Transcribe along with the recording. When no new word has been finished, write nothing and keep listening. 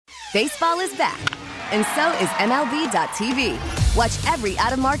Baseball is back, and so is MLB.tv. Watch every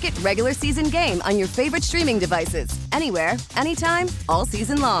out-of-market, regular season game on your favorite streaming devices, anywhere, anytime, all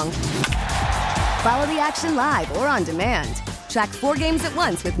season long. Follow the action live or on demand. Track 4 games at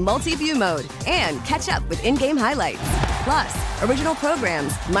once with multi-view mode and catch up with in-game highlights. Plus, original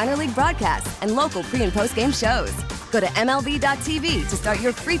programs, minor league broadcasts, and local pre- and post-game shows. Go to MLB.tv to start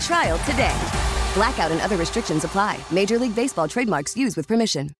your free trial today. Blackout and other restrictions apply. Major League Baseball trademarks used with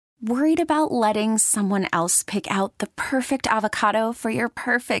permission. Worried about letting someone else pick out the perfect avocado for your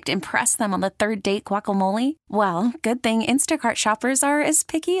perfect impress them on the third date guacamole? Well, good thing Instacart shoppers are as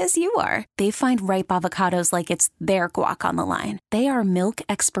picky as you are. They find ripe avocados like it's their guac on the line. They are milk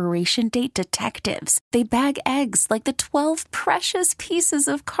expiration date detectives. They bag eggs like the 12 precious pieces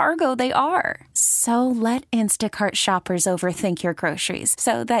of cargo they are. So let Instacart shoppers overthink your groceries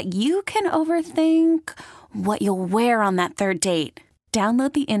so that you can overthink what you'll wear on that third date.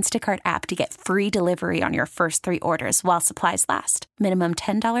 Download the Instacart app to get free delivery on your first 3 orders while supplies last. Minimum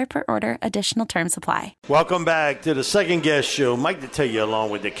 $10 per order. Additional terms apply. Welcome back to the second guest show. Mike Detillier along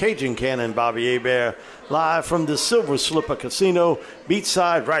with the Cajun Cannon, Bobby Hebert, live from the Silver Slipper Casino,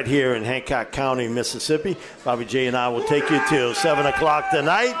 beachside right here in Hancock County, Mississippi. Bobby J and I will take you till 7 o'clock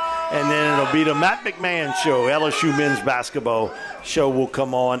tonight, and then it'll be the Matt McMahon Show. LSU men's basketball show will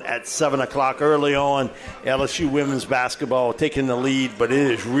come on at 7 o'clock. Early on, LSU women's basketball taking the lead, but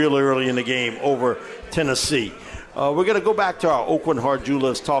it is really early in the game over Tennessee. We're going to go back to our Oakland Heart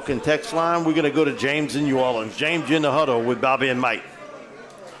Jewelers talking text line. We're going to go to James in New Orleans. James in the huddle with Bobby and Mike.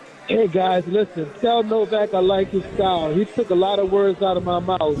 Hey, guys, listen. Tell Novak I like his style. He took a lot of words out of my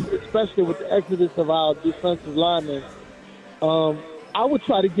mouth, especially with the exodus of our defensive linemen. I would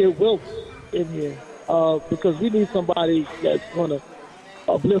try to get Wilkes in here because we need somebody that's going to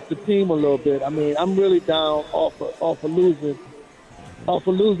uplift the team a little bit. I mean, I'm really down off of losing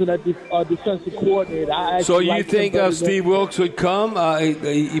that defensive coordinator. So you think Steve Wilkes would come?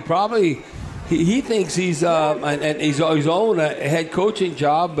 He probably he thinks he's and he's owned a head coaching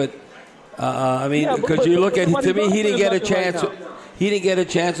job, but I mean, because you look at to me, he didn't get a chance. He didn't get a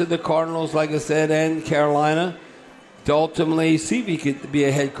chance at the Cardinals, like I said, and Carolina to ultimately see if he could be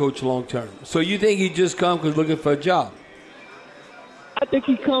a head coach long term. So you think he just come because looking for a job? I think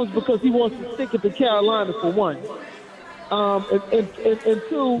he comes because he wants to stick it to Carolina for one. And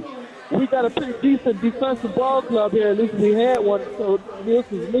two, we got a pretty decent defensive ball club here. At least we had one, so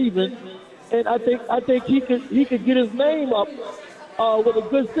Nielsen's leaving. And I think he could get his name up with a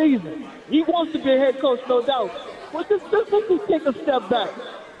good season. He wants to be a head coach, no doubt. But let's just take a step back.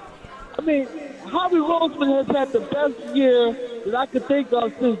 I mean, Howie Roseman has had the best year that I could think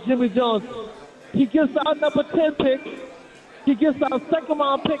of since Jimmy Johnson. He gets our number 10 pick. He gets our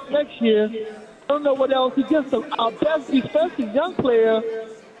second-round pick next year. I don't know what else. He gets our best defensive young player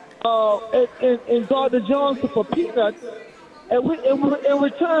in Gardner Johnson for peanuts. And in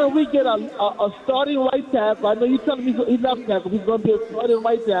return, we get a starting right tackle. I know you're telling me he's left tackle. He's going to be a starting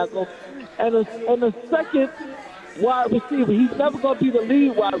right tackle. And a second wide receiver. He's never going to be the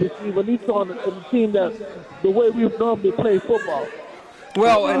lead wide receiver, at least on the team that the way we normally play football.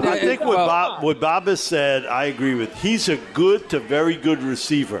 Well, and I think what Bob has said, I agree with. He's a good to very good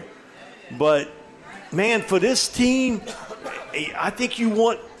receiver. But, man, for this team, I think you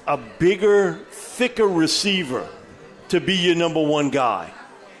want a bigger, thicker receiver to be your number one guy.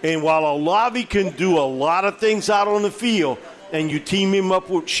 And while Olave can do a lot of things out on the field, and you team him up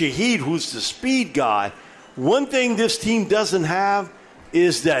with Shaheed, who's the speed guy, one thing this team doesn't have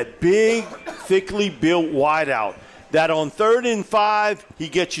is that big, thickly built wideout. That on 3rd and 5, he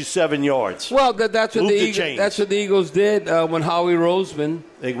gets you 7 yards. Well, that's what the Eagles did when Howie Roseman.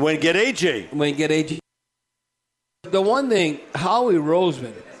 They went and get AJ. The one thing, Howie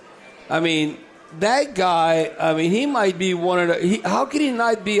Roseman, I mean, that guy, I mean, he might be one of the. How could he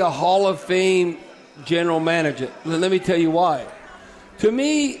not be a Hall of Fame general manager? Let me tell you why. To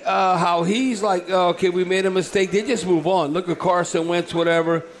me, how he's like, okay, we made a mistake. They just move on. Look at Carson Wentz,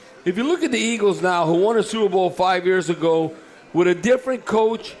 whatever. If you look at the Eagles now, who won a Super Bowl 5 years ago with a different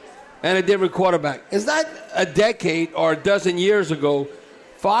coach and a different quarterback. It's not a decade or a dozen years ago.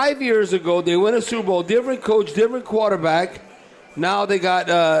 5 years ago, they win a Super Bowl, different coach, different quarterback. Now they got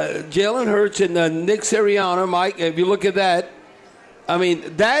Jalen Hurts and Nick Sirianni, Mike. If you look at that, I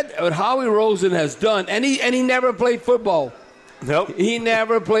mean, that what Howie Roseman has done, and he never played football. Nope. He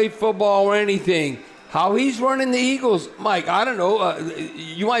never played football or anything. How he's running the Eagles, Mike, I don't know.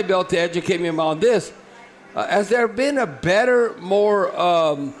 You might be able to educate me about this. Has there been a better, more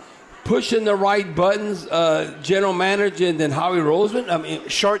pushing the right buttons general manager than Howie Roseman? I mean,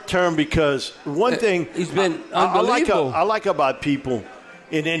 short term, because one thing he's been unbelievable. I like about people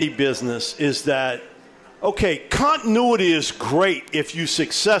in any business is that, okay, continuity is great if you're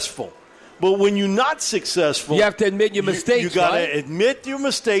successful. But when you're not successful, you have to admit your mistakes. You got to right? admit your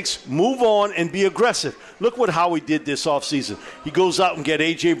mistakes, move on, and be aggressive. Look what Howie did this offseason. He goes out and get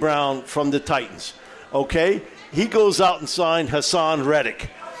A.J. Brown from the Titans. Okay? He goes out and signed Hassan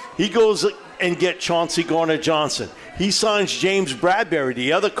Reddick. He goes and get Chauncey Gardner-Johnson. He signs James Bradbury,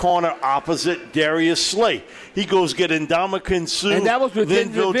 the other corner opposite Darius Slay. He goes get Ndamukong Suh, and that was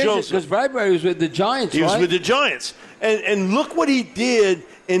within the division Joseph. because Bradbury was with the Giants. He was with the Giants, and look what he did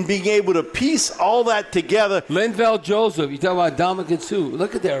in being able to piece all that together. Linval Joseph, you talk about Ndamukong Suh.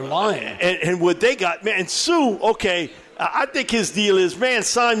 Look at their line and what they got, man. And Suh, okay. I think his deal is, man,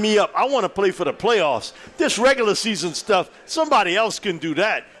 sign me up. I want to play for the playoffs. This regular season stuff, somebody else can do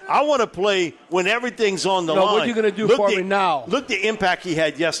that. I want to play when everything's on the line. What are you going to do for me now? Look the impact he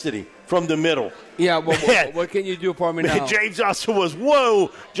had yesterday from the middle. Yeah, what can you do for me now? James Joshua was, whoa.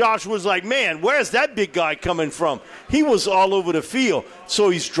 Josh was like, man, where's that big guy coming from? He was all over the field.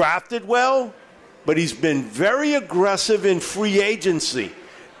 So he's drafted well, but he's been very aggressive in free agency.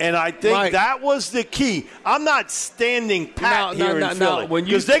 And I think that was the key. I'm not standing pat here in Philly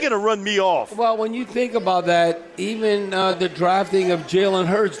because they're going to run me off. Well, when you think about that, even the drafting of Jalen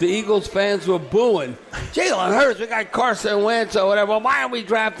Hurts, the Eagles fans were booing. Jalen Hurts, we got Carson Wentz or whatever. Why aren't we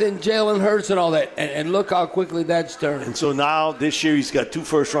drafting Jalen Hurts and all that? And look how quickly that's turned. And so now this year he's got 2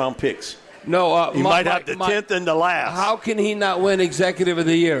 first-round picks. No, he might have the 10th and the last. How can he not win Executive of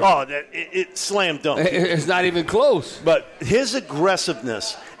the Year? Oh, it slam dunk. It's not even close. But his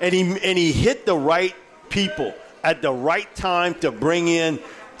aggressiveness, and he hit the right people at the right time to bring in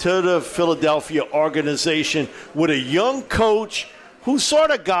to the Philadelphia organization with a young coach who sort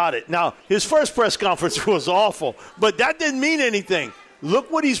of got it. Now, his first press conference was awful, but that didn't mean anything.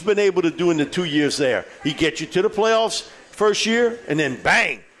 Look what he's been able to do in the 2 years there. He gets you to the playoffs first year, and then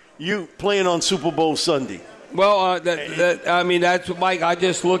bang. You playing on Super Bowl Sunday. Well, that's what, Mike, I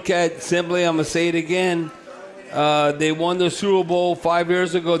just look at simply, I'm going to say it again. They won the Super Bowl 5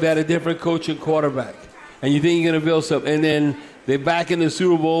 years ago. They had a different coach and quarterback. And you think you're going to build something. And then they're back in the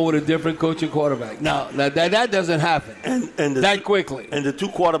Super Bowl with a different coach and quarterback. Now, that doesn't happen that quickly. And the 2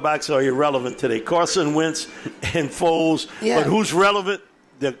 quarterbacks are irrelevant today. Carson Wentz and Foles. Yeah. But who's relevant?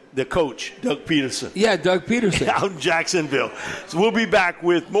 The coach, Doug Peterson. Yeah, Doug Peterson. Out in Jacksonville. So we'll be back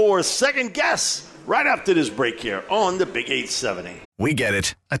with more Second Guess right after this break here on the Big 870. We get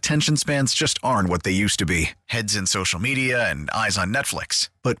it. Attention spans just aren't what they used to be. Heads in social media and eyes on Netflix.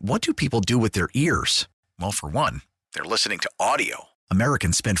 But what do people do with their ears? Well, for one, they're listening to audio.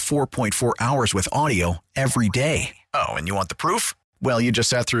 Americans spend 4.4 hours with audio every day. Oh, and you want the proof? Well, you just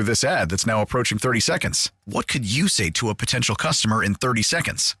sat through this ad that's now approaching 30 seconds. What could you say to a potential customer in 30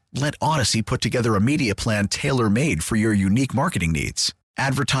 seconds? Let Odyssey put together a media plan tailor-made for your unique marketing needs.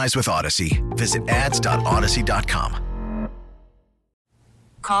 Advertise with Odyssey. Visit ads.odyssey.com.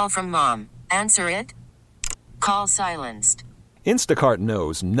 Call from mom. Answer it. Call silenced. Instacart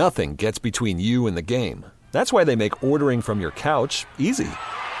knows nothing gets between you and the game. That's why they make ordering from your couch easy.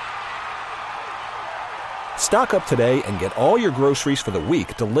 Stock up today and get all your groceries for the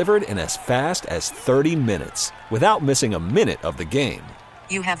week delivered in as fast as 30 minutes without missing a minute of the game.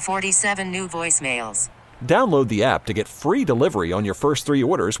 You have 47 new voicemails. Download the app to get free delivery on your first 3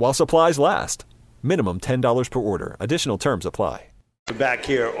 orders while supplies last. Minimum $10 per order. Additional terms apply. We're back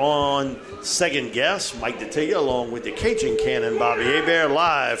here on Second Guess. Mike Detillier along with the Cajun Cannon, Bobby Hebert,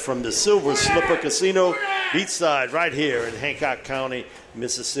 live from the Silver Slipper Casino, beachside right here in Hancock County,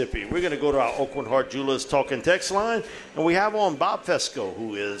 Mississippi. We're going to go to our Oakland Heart Jewelers talk and text line, and we have on Bob Fesco,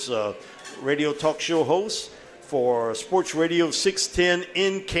 who is a radio talk show host for Sports Radio 610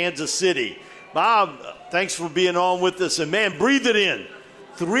 in Kansas City. Bob, thanks for being on with us, and man, breathe it in.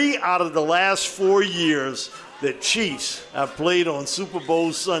 3 out of the last 4 years the Chiefs have played on Super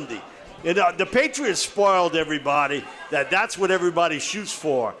Bowl Sunday. And the Patriots spoiled everybody. That's what everybody shoots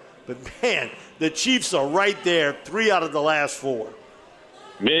for. But, man, the Chiefs are right there, 3 out of the last 4.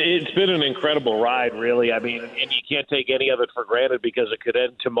 It's been an incredible ride, really. I mean, and you can't take any of it for granted because it could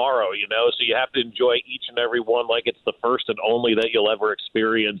end tomorrow, you know. So you have to enjoy each and every one like it's the first and only that you'll ever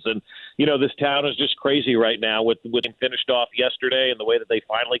experience. And, you know, this town is just crazy right now with it finished off yesterday and the way that they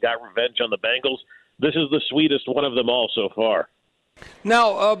finally got revenge on the Bengals. This is the sweetest one of them all so far.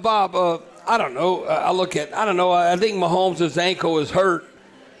 Now, Bob, I don't know. I think Mahomes' ankle is hurt.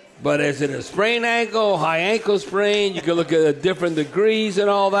 But is it a sprained ankle, high ankle sprain? You can look at different degrees and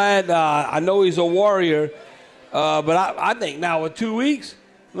all that. I know he's a warrior. But I think now with 2 weeks,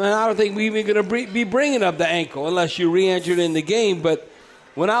 man, I don't think we're even going to be bringing up the ankle unless you're re-injured in the game. But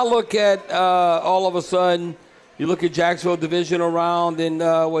when I look at all of a sudden, You look at Jacksonville divisional round, and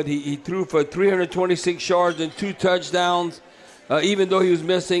he threw for 326 yards and 2 touchdowns, even though he was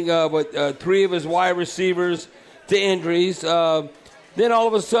missing 3 of his wide receivers to injuries. Then all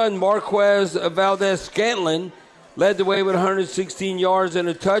of a sudden, Marquez Valdez-Scantling led the way with 116 yards and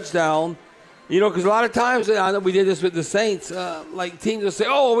a touchdown. Because a lot of times, I know we did this with the Saints, teams will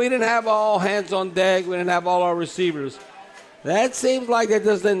say, we didn't have all hands on deck, we didn't have all our receivers. That seems like that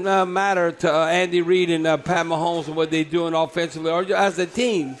doesn't matter to Andy Reid and Pat Mahomes and what they're doing offensively or as a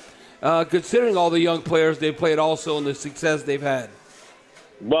team, considering all the young players they played also and the success they've had.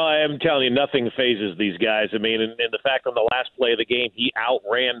 Well, I'm telling you, nothing phases these guys. I mean, and the fact on the last play of the game, he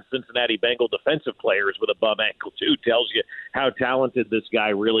outran Cincinnati Bengal defensive players with a bum ankle, too, tells you how talented this guy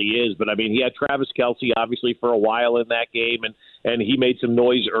really is. But, I mean, he had Travis Kelce, obviously, for a while in that game, and he made some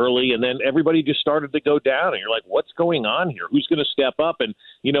noise early, and then everybody just started to go down, and you're like, what's going on here? Who's going to step up? And,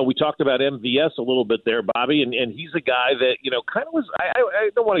 we talked about MVS a little bit there, Bobby, and he's a guy that, kind of was, I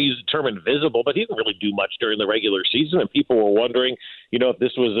don't want to use the term invisible, but he didn't really do much during the regular season, and people were wondering, if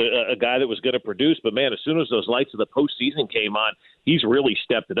this was a guy that was going to produce. But, man, as soon as those lights of the postseason came on, he's really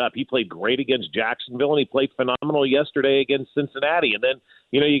stepped it up. He played great against Jacksonville, and he played phenomenal yesterday against Cincinnati. And then,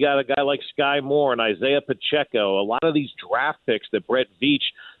 you got a guy like Sky Moore and Isaiah Pacheco. A lot of these draft picks that Brett Veach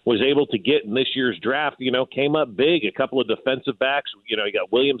was able to get in this year's draft, came up big. A couple of defensive backs, you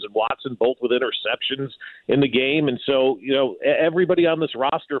got Williams and Watson, both with interceptions in the game. And so, everybody on this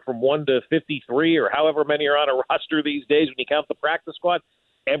roster from 1 to 53 or however many are on a roster these days when you count the practice squad,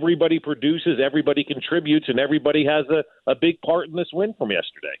 everybody produces, everybody contributes, and everybody has a big part in this win from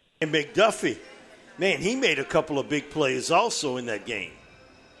yesterday. And McDuffie, man, he made a couple of big plays also in that game.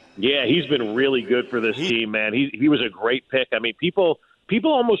 Yeah, he's been really good for this team, man. He was a great pick. I mean, people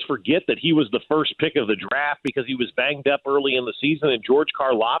almost forget that he was the first pick of the draft because he was banged up early in the season, and George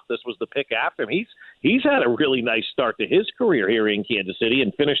Karlaftis was the pick after him. He's had a really nice start to his career here in Kansas City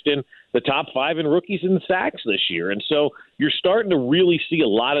and finished in the top 5 in rookies in sacks this year. And so you're starting to really see a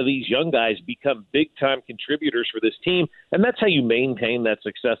lot of these young guys become big-time contributors for this team, and that's how you maintain that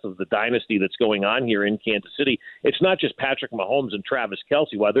success of the dynasty that's going on here in Kansas City. It's not just Patrick Mahomes and Travis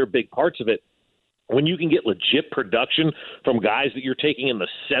Kelce, while they're big parts of it. When you can get legit production from guys that you're taking in the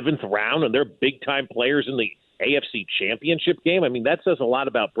 7th round and they're big-time players in the AFC Championship game, I mean, that says a lot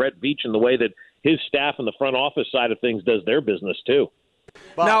about Brett Veach and the way that his staff and the front office side of things does their business, too.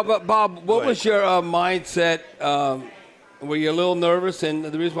 Bob, what was your mindset? Were you a little nervous? And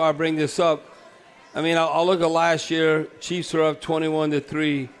the reason why I bring this up, I mean, I'll look at last year, Chiefs were up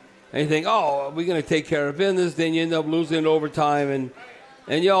 21-3, and you think, we're going to take care of business. Then you end up losing in overtime,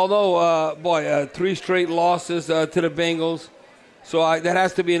 and you all know, 3 straight losses to the Bengals. So that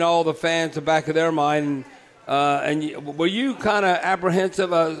has to be in all the fans' the back of their mind. And were you kind of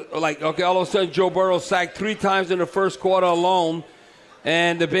apprehensive? Okay, all of a sudden Joe Burrow sacked 3 times in the first quarter alone,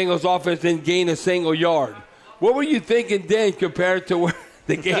 and the Bengals offense didn't gain a single yard. What were you thinking then compared to where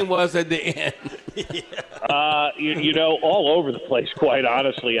the game was at the end? All over the place, quite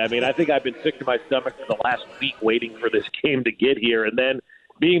honestly. I mean, I think I've been sick to my stomach for the last week waiting for this game to get here. And then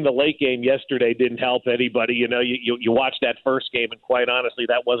being the late game yesterday didn't help anybody. You watched that first game, and quite honestly,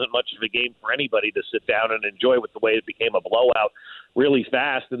 that wasn't much of a game for anybody to sit down and enjoy with the way it became a blowout really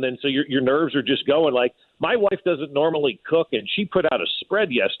fast. And then so your nerves are just going. Like, my wife doesn't normally cook, and she put out a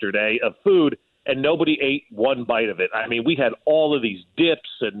spread yesterday of food, and nobody ate one bite of it. I mean, we had all of these dips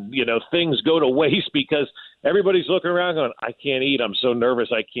and, things go to waste because everybody's looking around going, I can't eat. I'm so nervous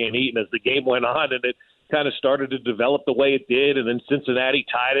I can't eat. And as the game went on and it kind of started to develop the way it did, and then Cincinnati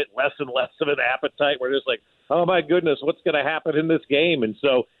tied it, less and less of an appetite. We're just like, oh, my goodness, what's going to happen in this game? And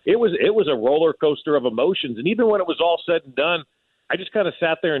so it was a roller coaster of emotions. And even when it was all said and done, I just kind of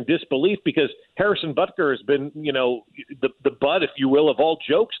sat there in disbelief because Harrison Butker has been, the butt, if you will, of all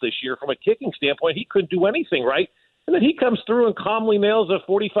jokes this year from a kicking standpoint. He couldn't do anything right. And then he comes through and calmly nails a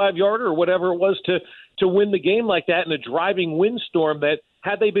 45-yarder or whatever it was to win the game like that in a driving windstorm that,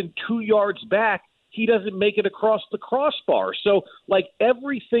 had they been 2 yards back, he doesn't make it across the crossbar. So,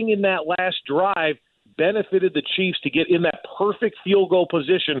 everything in that last drive benefited the Chiefs to get in that perfect field goal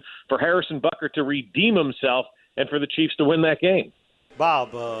position for Harrison Butker to redeem himself and for the Chiefs to win that game.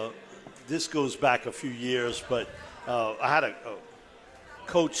 Bob, this goes back a few years, but I had a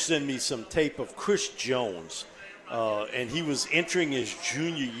coach send me some tape of Chris Jones, and he was entering his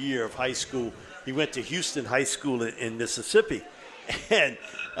junior year of high school. He went to Houston High School in Mississippi. And,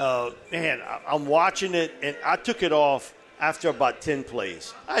 man, I'm watching it, and I took it off after about 10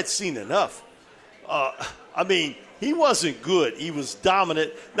 plays. I had seen enough. I mean, he wasn't good. He was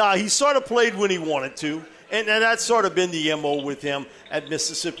dominant. Now, he sort of played when he wanted to, and that's sort of been the MO with him at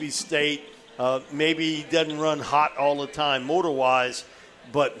Mississippi State. Maybe he doesn't run hot all the time motor-wise,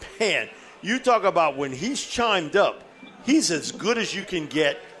 but, man, you talk about when he's chimed up, he's as good as you can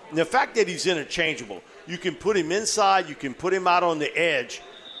get. And the fact that he's interchangeable, you can put him inside, you can put him out on the edge.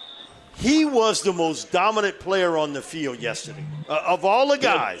 He was the most dominant player on the field yesterday. Of all the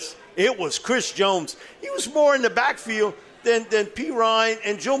guys, it was Chris Jones. He was more in the backfield than P. Ryan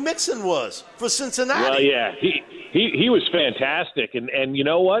and Joe Mixon was for Cincinnati. Well, yeah, he was fantastic. And you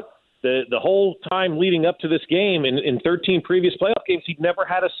know what? The whole time leading up to this game, in 13 previous playoff games, he'd never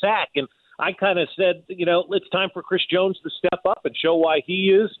had a sack. And I kind of said, it's time for Chris Jones to step up and show why he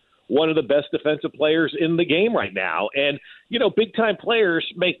is one of the best defensive players in the game right now. And, big-time players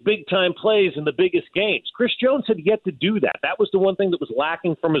make big-time plays in the biggest games. Chris Jones had yet to do that. That was the one thing that was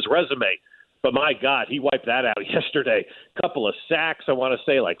lacking from his resume. But, my God, he wiped that out yesterday. A couple of sacks, I want to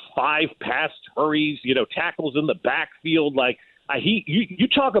say, 5 pass hurries, tackles in the backfield. You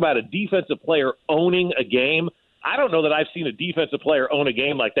talk about a defensive player owning a game. I don't know that I've seen a defensive player own a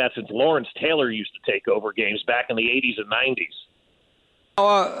game like that since Lawrence Taylor used to take over games back in the 80s and 90s.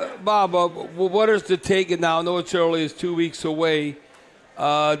 Bob, what is the take now? I know it's early, it's 2 weeks away.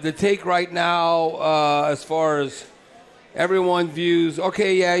 The take right now, as far as everyone views,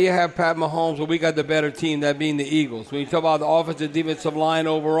 okay, yeah, you have Pat Mahomes, but we got the better team, that being the Eagles. When you talk about the offensive defensive line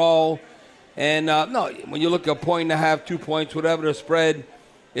overall, and when you look at 1.5, 2 points, whatever the spread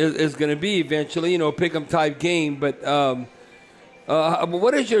is going to be eventually, pick 'em type game. But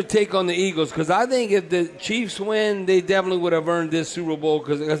what is your take on the Eagles? Because I think if the Chiefs win, they definitely would have earned this Super Bowl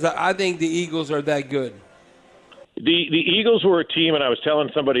because I think the Eagles are that good. The Eagles were a team, and I was telling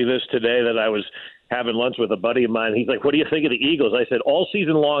somebody this today that I was having lunch with a buddy of mine. He's like, what do you think of the Eagles? I said, all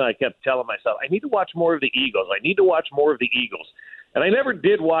season long I kept telling myself, I need to watch more of the Eagles. I need to watch more of the Eagles. And I never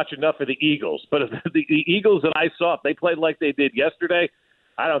did watch enough of the Eagles. But if the Eagles that I saw, if they played like they did yesterday,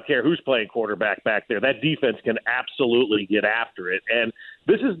 I don't care who's playing quarterback back there. That defense can absolutely get after it. And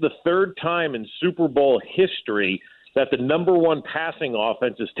this is the third time in Super Bowl history that the number one passing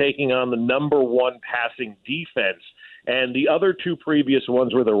offense is taking on the number one passing defense. And the other two previous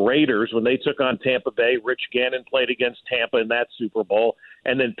ones were the Raiders when they took on Tampa Bay. Rich Gannon played against Tampa in that Super Bowl.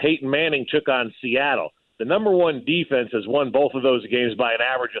 And then Peyton Manning took on Seattle. The number one defense has won both of those games by an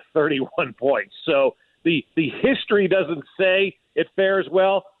average of 31 points. So the history doesn't say it fares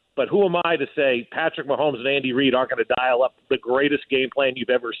well, but who am I to say Patrick Mahomes and Andy Reid aren't going to dial up the greatest game plan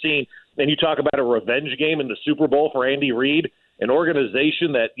you've ever seen? And you talk about a revenge game in the Super Bowl for Andy Reid, an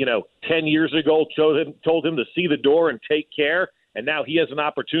organization that, 10 years ago told him to see the door and take care, and now he has an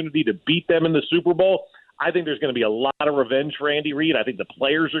opportunity to beat them in the Super Bowl. I think there's going to be a lot of revenge for Andy Reid. I think the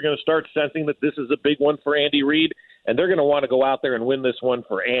players are going to start sensing that this is a big one for Andy Reid, and they're going to want to go out there and win this one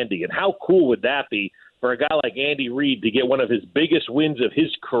for Andy. And how cool would that be for a guy like Andy Reid to get one of his biggest wins of his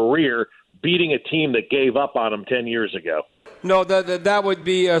career beating a team that gave up on him 10 years ago? No, that would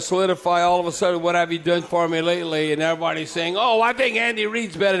be solidify all of a sudden what have you done for me lately, and everybody's saying, I think Andy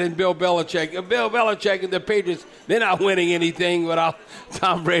Reid's better than Bill Belichick. Bill Belichick and the Patriots, they're not winning anything without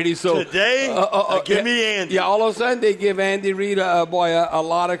Tom Brady. So today, give me Andy. Yeah, all of a sudden they give Andy Reid a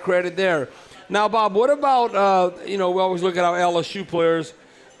lot of credit there. Now, Bob, what about, we always look at our LSU players,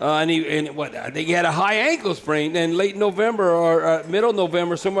 I think he had a high ankle sprain in late November or middle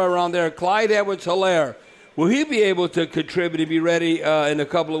November, somewhere around there. Clyde Edwards-Helaire. Will he be able to contribute and be ready in a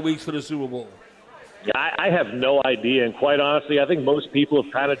couple of weeks for the Super Bowl? Yeah, I have no idea. And quite honestly, I think most people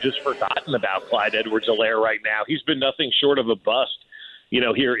have kind of just forgotten about Clyde Edwards-Helaire right now. He's been nothing short of a bust,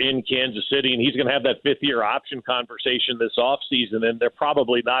 here in Kansas City. And he's going to have that fifth-year option conversation this offseason, and they're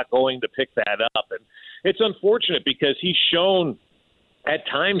probably not going to pick that up. And it's unfortunate because he's shown at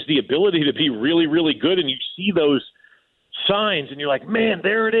times the ability to be really, really good. And you see those signs and you're like, man,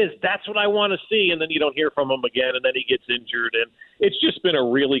 there it is. That's what I want to see. And then you don't hear from him again, and then he gets injured. And it's just been a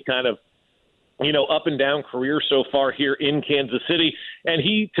really kind of, up and down career so far here in Kansas City. And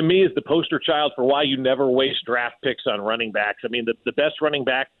he, to me, is the poster child for why you never waste draft picks on running backs. I mean, the best running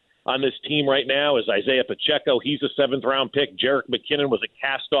back on this team right now is Isaiah Pacheco. He's a 7th-round pick. Jerick McKinnon was a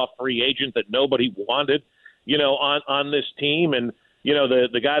cast-off free agent that nobody wanted, on this team. And,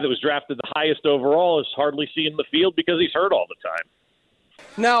 the guy that was drafted the highest overall is hardly seeing the field because he's hurt all the time.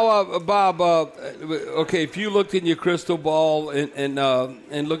 Now, Bob, if you looked in your crystal ball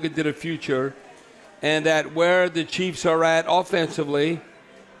and look into the future and at where the Chiefs are at offensively,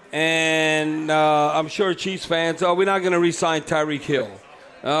 and I'm sure Chiefs fans, we're not going to re-sign Tyreek Hill.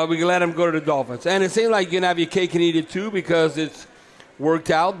 We can let him go to the Dolphins. And it seems like you're going to have your cake and eat it too because it's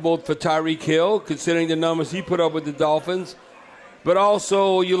worked out both for Tyreek Hill, considering the numbers he put up with the Dolphins, but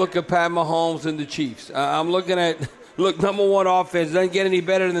also you look at Pat Mahomes and the Chiefs. I'm looking at, number one offense doesn't get any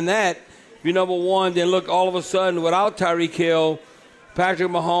better than that. you're number one, then look, all of a sudden, without Tyreek Hill, Patrick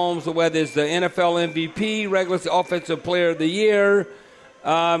Mahomes, whether it's the NFL MVP, regular offensive player of the year,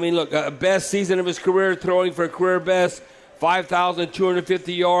 best season of his career, throwing for a career best,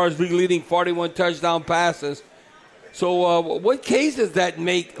 5,250 yards, leading 41 touchdown passes. So what case does that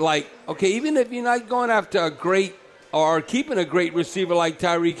make? Even if you're not going after a great or keeping a great receiver like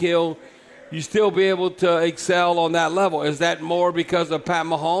Tyreek Hill, you still be able to excel on that level. Is that more because of Pat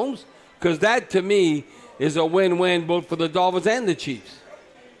Mahomes? Because that, to me, is a win-win both for the Dolphins and the Chiefs.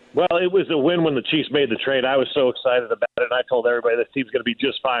 Well, it was a win when the Chiefs made the trade. I was so excited about it, and I told everybody this team's going to be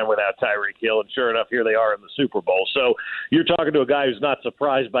just fine without Tyreek Hill, and sure enough, here they are in the Super Bowl. So you're talking to a guy who's not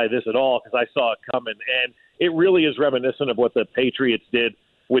surprised by this at all because I saw it coming, and it really is reminiscent of what the Patriots did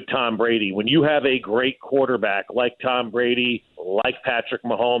with Tom Brady. When you have a great quarterback like Tom Brady, like Patrick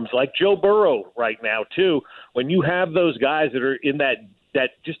Mahomes, like Joe Burrow right now too, when you have those guys that are in that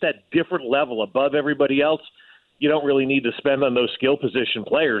different level above everybody else, you don't really need to spend on those skill position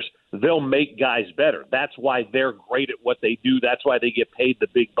players. They'll make guys better. That's why they're great at what they do. That's why they get paid the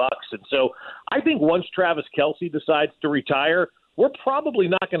big bucks. And so I think once Travis Kelce decides to retire, we're probably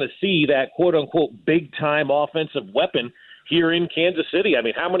not going to see that quote-unquote big-time offensive weapon here in Kansas City. I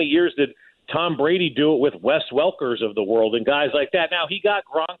mean, how many years did Tom Brady do it with Wes Welkers of the world and guys like that? Now, he got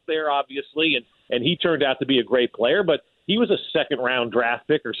Gronk there, obviously, and he turned out to be a great player, but he was a second-round draft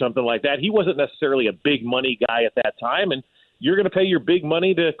pick or something like that. He wasn't necessarily a big-money guy at that time, and you're going to pay your big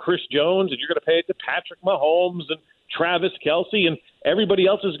money to Chris Jones, and you're going to pay it to Patrick Mahomes and Travis Kelce, and everybody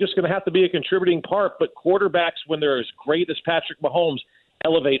else is just going to have to be a contributing part. But quarterbacks, when they're as great as Patrick Mahomes,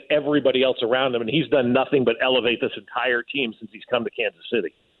 elevate everybody else around him, and he's done nothing but elevate this entire team since he's come to Kansas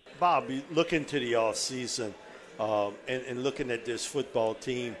City. Bob, looking to the offseason and looking at this football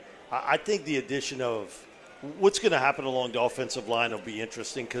team, I think the addition of what's going to happen along the offensive line will be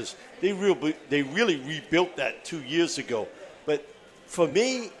interesting because they really rebuilt that 2 years ago. But for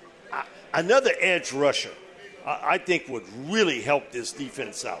me, another edge rusher, I think would really help this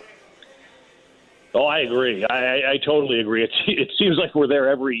defense out. Oh, I agree. I totally agree. It seems like we're there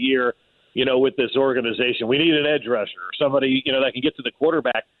every year, with this organization. We need an edge rusher, somebody, that can get to the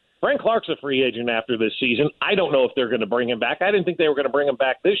quarterback. Frank Clark's a free agent after this season. I don't know if they're going to bring him back. I didn't think they were going to bring him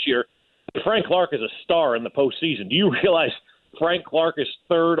back this year. Frank Clark is a star in the postseason. Do you realize Frank Clark is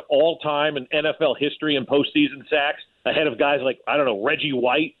third all-time in NFL history in postseason sacks, ahead of guys like, Reggie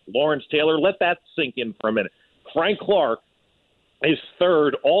White, Lawrence Taylor? Let that sink in for a minute. Frank Clark is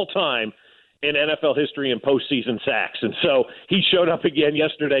third all-time in NFL history in postseason sacks. And so he showed up again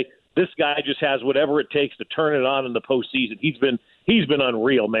yesterday. This guy just has whatever it takes to turn it on in the postseason. He's been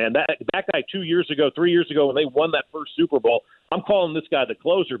unreal, man. That guy 3 years ago, when they won that first Super Bowl, I'm calling this guy the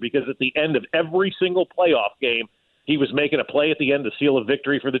closer because at the end of every single playoff game, he was making a play at the end to seal a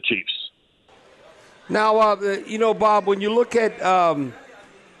victory for the Chiefs. Now, Bob, when you look at,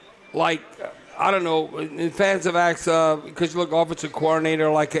 fans have asked, because you look offensive coordinator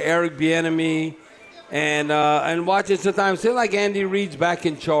like Eric Bieniemy, and watching sometimes, it seems like Andy Reid's back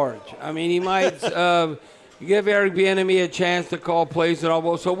in charge. I mean, he might give Eric Bieniemy a chance to call plays and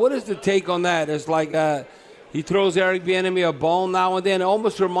all. So what is the take on that? It's like he throws Eric Bieniemy a bone now and then. It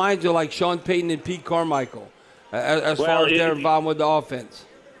almost reminds you like Sean Payton and Pete Carmichael as far as their involvement with the offense.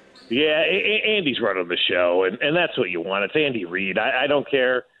 Yeah, Andy's running the show, and that's what you want. It's Andy Reid. I don't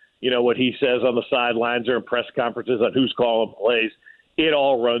care, what he says on the sidelines or in press conferences on who's calling plays. It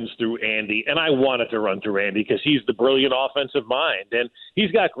all runs through Andy, and I want it to run through Andy because he's the brilliant offensive mind, and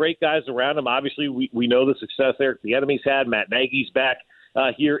he's got great guys around him. Obviously, we know the success Eric Bieniemy's had. Matt Nagy's back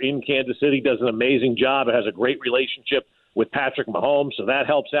here in Kansas City, does an amazing job. It has a great relationship with Patrick Mahomes, so that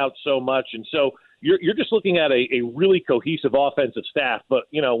helps out so much. And so you're just looking at a really cohesive offensive staff. But,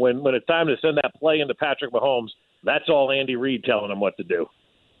 when it's time to send that play into Patrick Mahomes, that's all Andy Reid telling him what to do.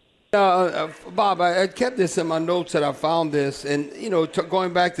 Bob, I kept this in my notes that I found this. And,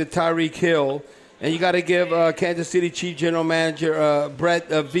 going back to Tyreek Hill, and you got to give Kansas City Chief General Manager Brett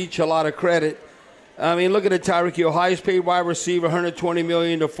Veach a lot of credit. I mean, look at the Tyreek Hill, highest paid wide receiver, $120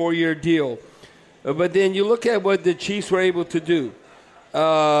 million, a 4-year deal. But then you look at what the Chiefs were able to do.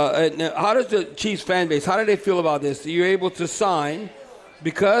 How does the Chiefs fan base, how do they feel about this? You're able to sign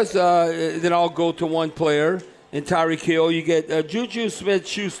because then I'll go to one player in Tyreek Hill. You get Juju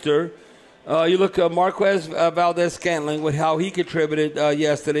Smith-Schuster. You look at Marquez Valdez-Scantling with how he contributed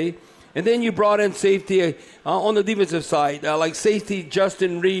yesterday. And then you brought in safety on the defensive side, like safety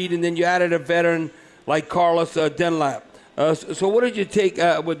Justin Reed, and then you added a veteran like Carlos Dunlap. So what did you take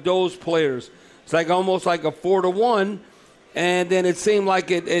with those players? It's like almost like a 4-1, and then it seemed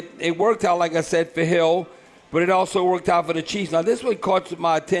like it worked out, like I said, for Hill, but it also worked out for the Chiefs. Now, this one caught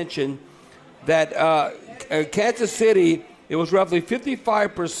my attention. that Kansas City, it was roughly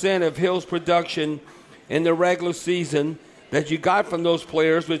 55% of Hill's production in the regular season that you got from those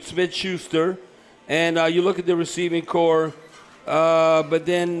players with Smith-Schuster. And you look at the receiving core, but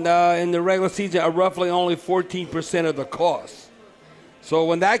then in the regular season, roughly only 14% of the cost. So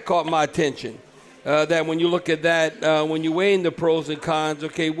when that caught my attention, that when you look at that, when you weigh in the pros and cons,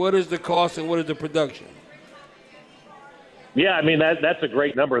 okay, what is the cost and what is the production? Yeah, I mean, that's a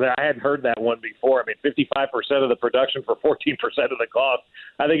great number there. I hadn't heard that one before. I mean, 55% of the production for 14% of the cost.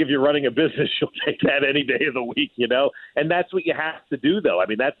 I think if you're running a business, you'll take that any day of the week, you know? And that's what you have to do, though. I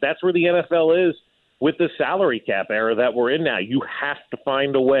mean, that's where the NFL is with the salary cap era that we're in now. You have to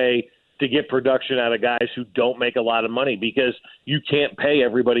find a way to get production out of guys who don't make a lot of money because you can't pay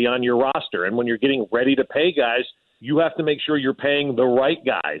everybody on your roster. And when you're getting ready to pay guys, you have to make sure you're paying the right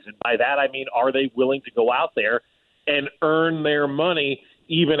guys. And by that, I mean, are they willing to go out there and earn their money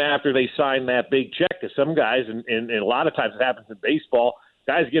even after they sign that big check? Because some guys, and a lot of times it happens in baseball,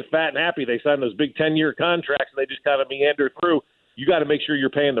 guys get fat and happy. They sign those big 10-year contracts, and they just kind of meander through. You got to make sure you're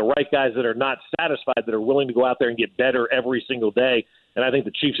paying the right guys that are not satisfied, that are willing to go out there and get better every single day. And I think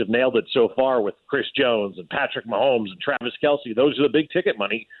the Chiefs have nailed it so far with Chris Jones and Patrick Mahomes and Travis Kelce. Those are the big-ticket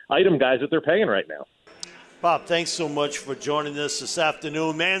money item guys that they're paying right now. Bob, thanks so much for joining us this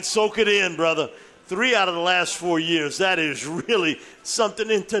afternoon. Man, soak it in, brother. 3 out of the last 4 years. That is really something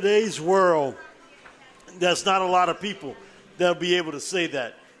in today's world. There's not a lot of people that'll be able to say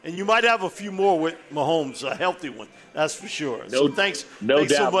that. And you might have a few more with Mahomes, a healthy one, that's for sure. So thanks doubt,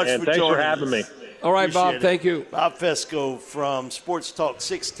 so much man. for Thanks joining for having us. me. All right, Appreciate Bob, thank you. Bob Fescoe from Sports Talk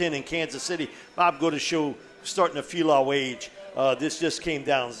 610 in Kansas City. Bob, go to show starting to feel our age. This just came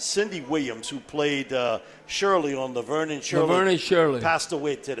down. Cindy Williams, who played Shirley on Laverne and Shirley. Laverne and Shirley. Passed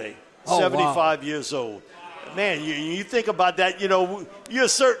away today, Oh, 75 wow. years old. Man, you think about that, you know, you're a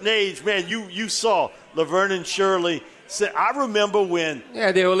certain age, man, you saw Laverne and Shirley. I remember when.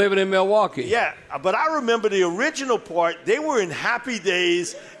 Yeah, they were living in Milwaukee. Yeah, but I remember the original part. They were in Happy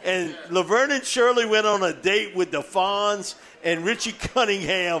Days, and Laverne and Shirley went on a date with the Fonz and Richie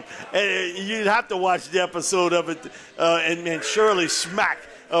Cunningham. And you'd have to watch the episode of it. And Shirley smacked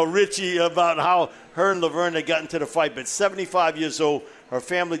Richie about how her and Laverne had gotten into the fight. But 75 years old, her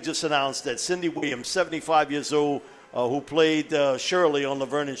family just announced that Cindy Williams, 75 years old, who played Shirley on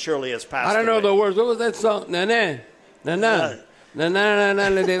Laverne and Shirley, has passed away. I don't know the words. What was that song? Na-na. Na-na. Na-na.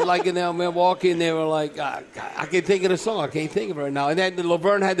 They were like in Milwaukee, and they were like, I can't think of the song. I can't think of it right now. And then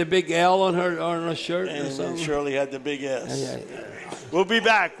Laverne had the big L on her shirt. And Shirley had the big S. Yeah. We'll be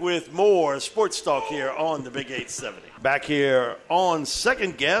back with more Sports Talk here on the Big 870. Back here on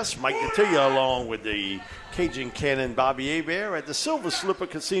Second Guess, Mike Detillier along with the Cajun Cannon Bobby Hebert at the Silver Slipper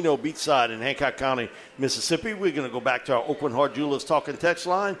Casino beachside in Hancock County, Mississippi. We're going to go back to our Oakland Heart Jewelers talking text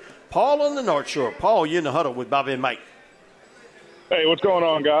line. Paul on the North Shore. Paul, you're in the huddle with Bobby and Mike. Hey, what's going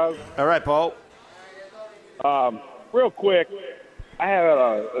on, guys? All right, Paul. Real quick, I had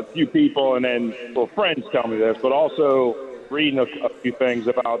a few people and then friends tell me this, but also reading a few things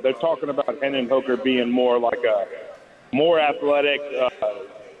about. They're talking about Hendon Hooker being more like a more athletic,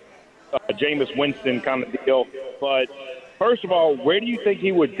 Jameis Winston kind of deal. But first of all, where do you think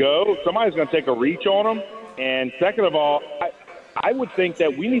he would go? Somebody's going to take a reach on him. And second of all, I would think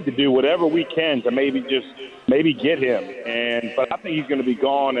that we need to do whatever we can to maybe get him. But I think he's going to be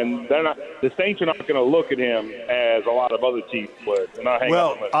gone, and the Saints are not going to look at him as a lot of other teams would.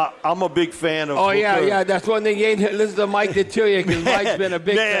 I'm a big fan of. Oh Hooker. yeah. That's one thing. You ain't listen to Mike Detillier because Mike's been a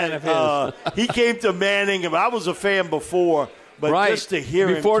big fan of his. He came to Manning, and I was a fan before. But just to hear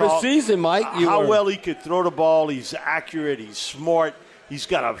him before talk, the season, Mike, well he could throw the ball. He's accurate. He's smart. He's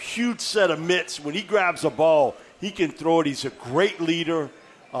got a huge set of mitts. When he grabs a ball, he can throw it. He's a great leader.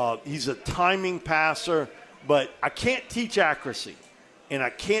 He's a timing passer. But I can't teach accuracy, and I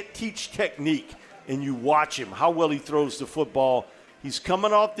can't teach technique. And you watch him, how well he throws the football. He's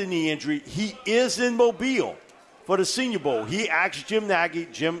coming off the knee injury. He is in Mobile for the Senior Bowl. He asked Jim Nagy.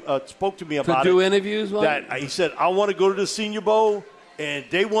 Jim spoke to me about to do interviews, Mike? He said, I want to go to the Senior Bowl, and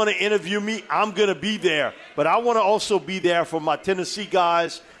they want to interview me. I'm going to be there. But I want to also be there for my Tennessee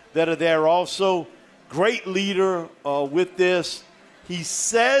guys that are there also. Great leader with this. He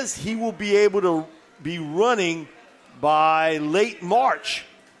says he will be able to be running by late March.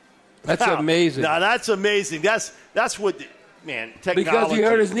 That's amazing. Now, that's amazing. That's what, technology. Because he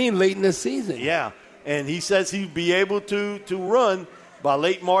hurt his knee late in the season. Yeah, and he says he'd be able to run by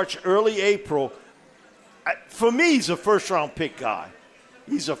late March, early April. For me, he's a first-round pick guy.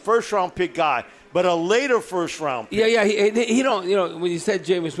 He's a first-round pick guy, but a later first-round pick. Yeah. He don't. When you said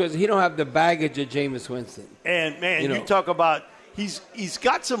Jameis Winston, he don't have the baggage of Jameis Winston. And man, you talk about he's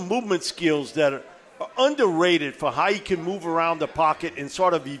got some movement skills that are underrated for how he can move around the pocket and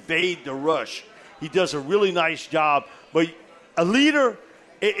sort of evade the rush. He does a really nice job. But a leader,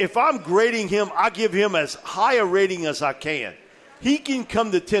 if I'm grading him, I give him as high a rating as I can. He can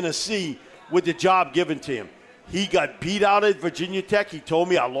come to Tennessee with the job given to him. He got beat out at Virginia Tech. He told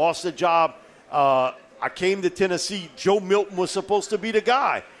me, I lost the job. I came to Tennessee. Joe Milton was supposed to be the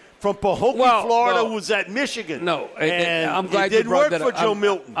guy from Pahokee, Florida, who was at Michigan. And I'm glad it didn't you brought work that for up. Joe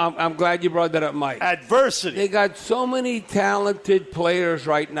Milton. I'm glad you brought that up, Mike. Adversity. They got so many talented players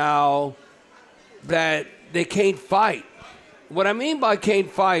right now that they can't fight. What I mean by can't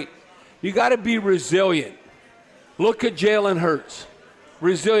fight, you got to be resilient. Look at Jalen Hurts.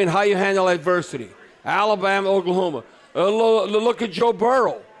 Resilient, how you handle adversity. Alabama, Oklahoma. Look at Joe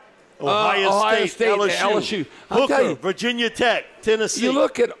Burrow. Ohio State, LSU. Hooker, Virginia Tech, Tennessee. You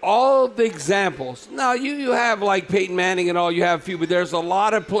look at all the examples. Now, you have like Peyton Manning and all, you have a few, but there's a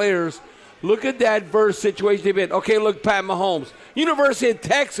lot of players. Look at that adverse situation they've been. Okay, look, Pat Mahomes. University of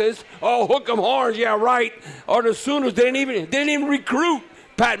Texas, hook 'em horns, yeah, right. Or the Sooners didn't even recruit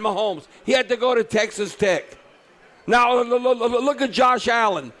Pat Mahomes. He had to go to Texas Tech. Now, look at Josh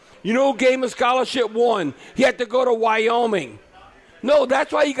Allen. You know who gave him a scholarship? One. He had to go to Wyoming. No,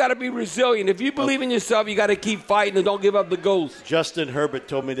 that's why you got to be resilient. If you believe in yourself, you got to keep fighting and don't give up the ghost. Justin Herbert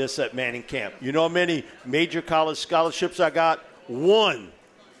told me this at Manning Camp. You know how many major college scholarships I got? One.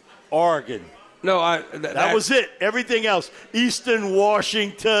 Oregon. No, that was it. Everything else, Eastern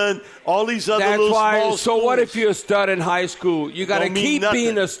Washington, all these other little small schools. So what if you're a stud in high school? You got to keep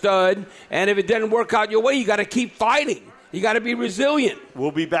being a stud, and if it doesn't work out your way, you got to keep fighting. You got to be resilient.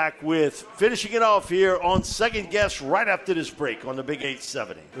 We'll be back with finishing it off here on Second Guess right after this break on the Big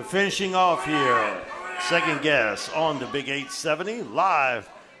 870. We're finishing off here, Second Guess on the Big 870, live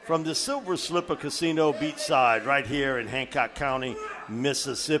from the Silver Slipper Casino beachside right here in Hancock County,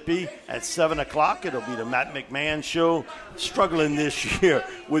 Mississippi. At 7 o'clock, it'll be the Matt McMahon Show. Struggling this year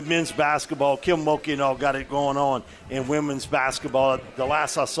with men's basketball. Kim Mulkey and all got it going on in women's basketball. The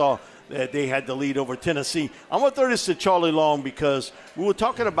last I saw, they had the lead over Tennessee. I'm going to throw this to Charlie Long because we were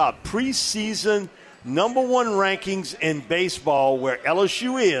talking about preseason number one rankings in baseball where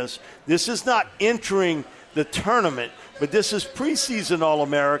LSU is. This is not entering the tournament, but this is preseason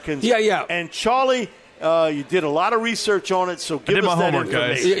All-Americans. Yeah. And Charlie, you did a lot of research on it, so give us that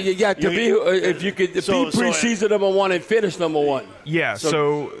information. Yeah, if you could be preseason number one and finish number one. Yeah,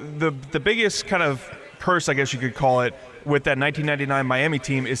 so the biggest kind of curse, I guess you could call it, with that 1999 Miami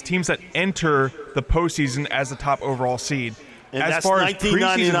team is teams that enter the postseason as the top overall seed. And as far as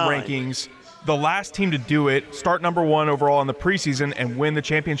preseason rankings, the last team to do it, start number one overall in the preseason and win the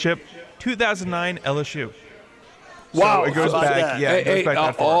championship, 2009 LSU. Wow, so it goes back. It goes back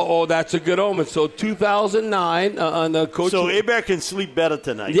that far. That's a good omen. So 2009 under Coach. So Hebert can sleep better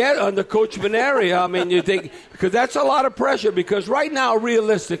tonight. Yeah, under Coach Maneri. I mean, you think because that's a lot of pressure. Because right now,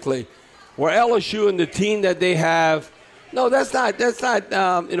 realistically, where LSU and the team that they have. No, that's not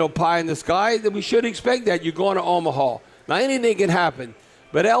pie in the sky. We should expect that. You're going to Omaha. Now, anything can happen.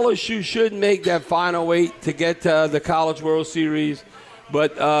 But LSU should make that final 8 to get to the College World Series.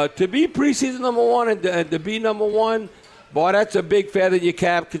 But to be preseason number one and to be number one, boy, that's a big feather in your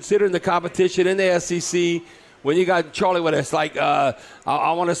cap, considering the competition in the SEC. When you got Charlie, what it's like, I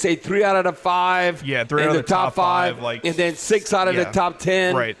want to say 3 out of the 5. Yeah, 3 out of the top 5. And then 6 out of the top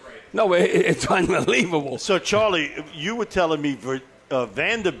 10. Right. No, it's unbelievable. So, Charlie, you were telling me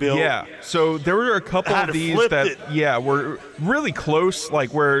Vanderbilt. Yeah, so there were a couple of these that, were really close,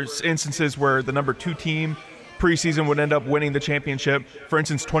 like where instances where the number 2 team preseason would end up winning the championship. For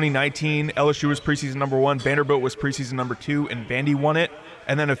instance, 2019, LSU was preseason number 1, Vanderbilt was preseason number 2, and Vandy won it.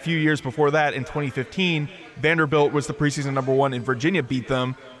 And then a few years before that, in 2015, Vanderbilt was the preseason number 1, and Virginia beat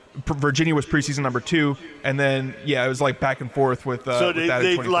them. Virginia was preseason number 2, and then it was like back and forth with so with that.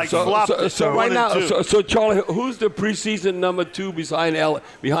 They like flopped. So right now, so Charlie, who's the preseason number 2 behind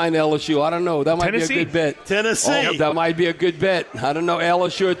LSU? I don't know. That might Tennessee. be a good bet. Tennessee. That might be a good bet. I don't know,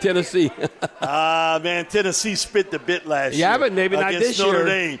 LSU or Tennessee. Man, Tennessee spit the bit last year. Yeah, but maybe not this Notre year.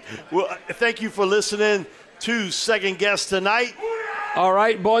 Dame. Well, thank you for listening to Second Guess tonight. All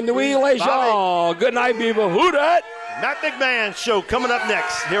right, bon nuit, les gens. Good night, people. Who dat? Matt McMahon Show coming up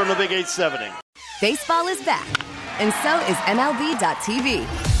next here on the Big 870. Baseball is back, and so is MLB.tv.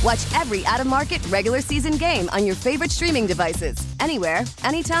 Watch every out-of-market regular season game on your favorite streaming devices, anywhere,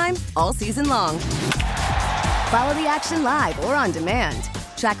 anytime, all season long. Follow the action live or on demand.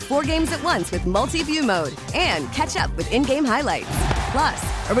 Track 4 games at once with multi-view mode and catch up with in-game highlights.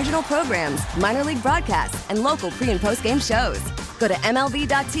 Plus, original programs, minor league broadcasts, and local pre- and post-game shows. Go to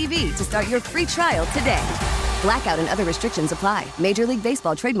MLB.tv to start your free trial today. Blackout and other restrictions apply. Major League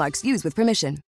Baseball trademarks used with permission.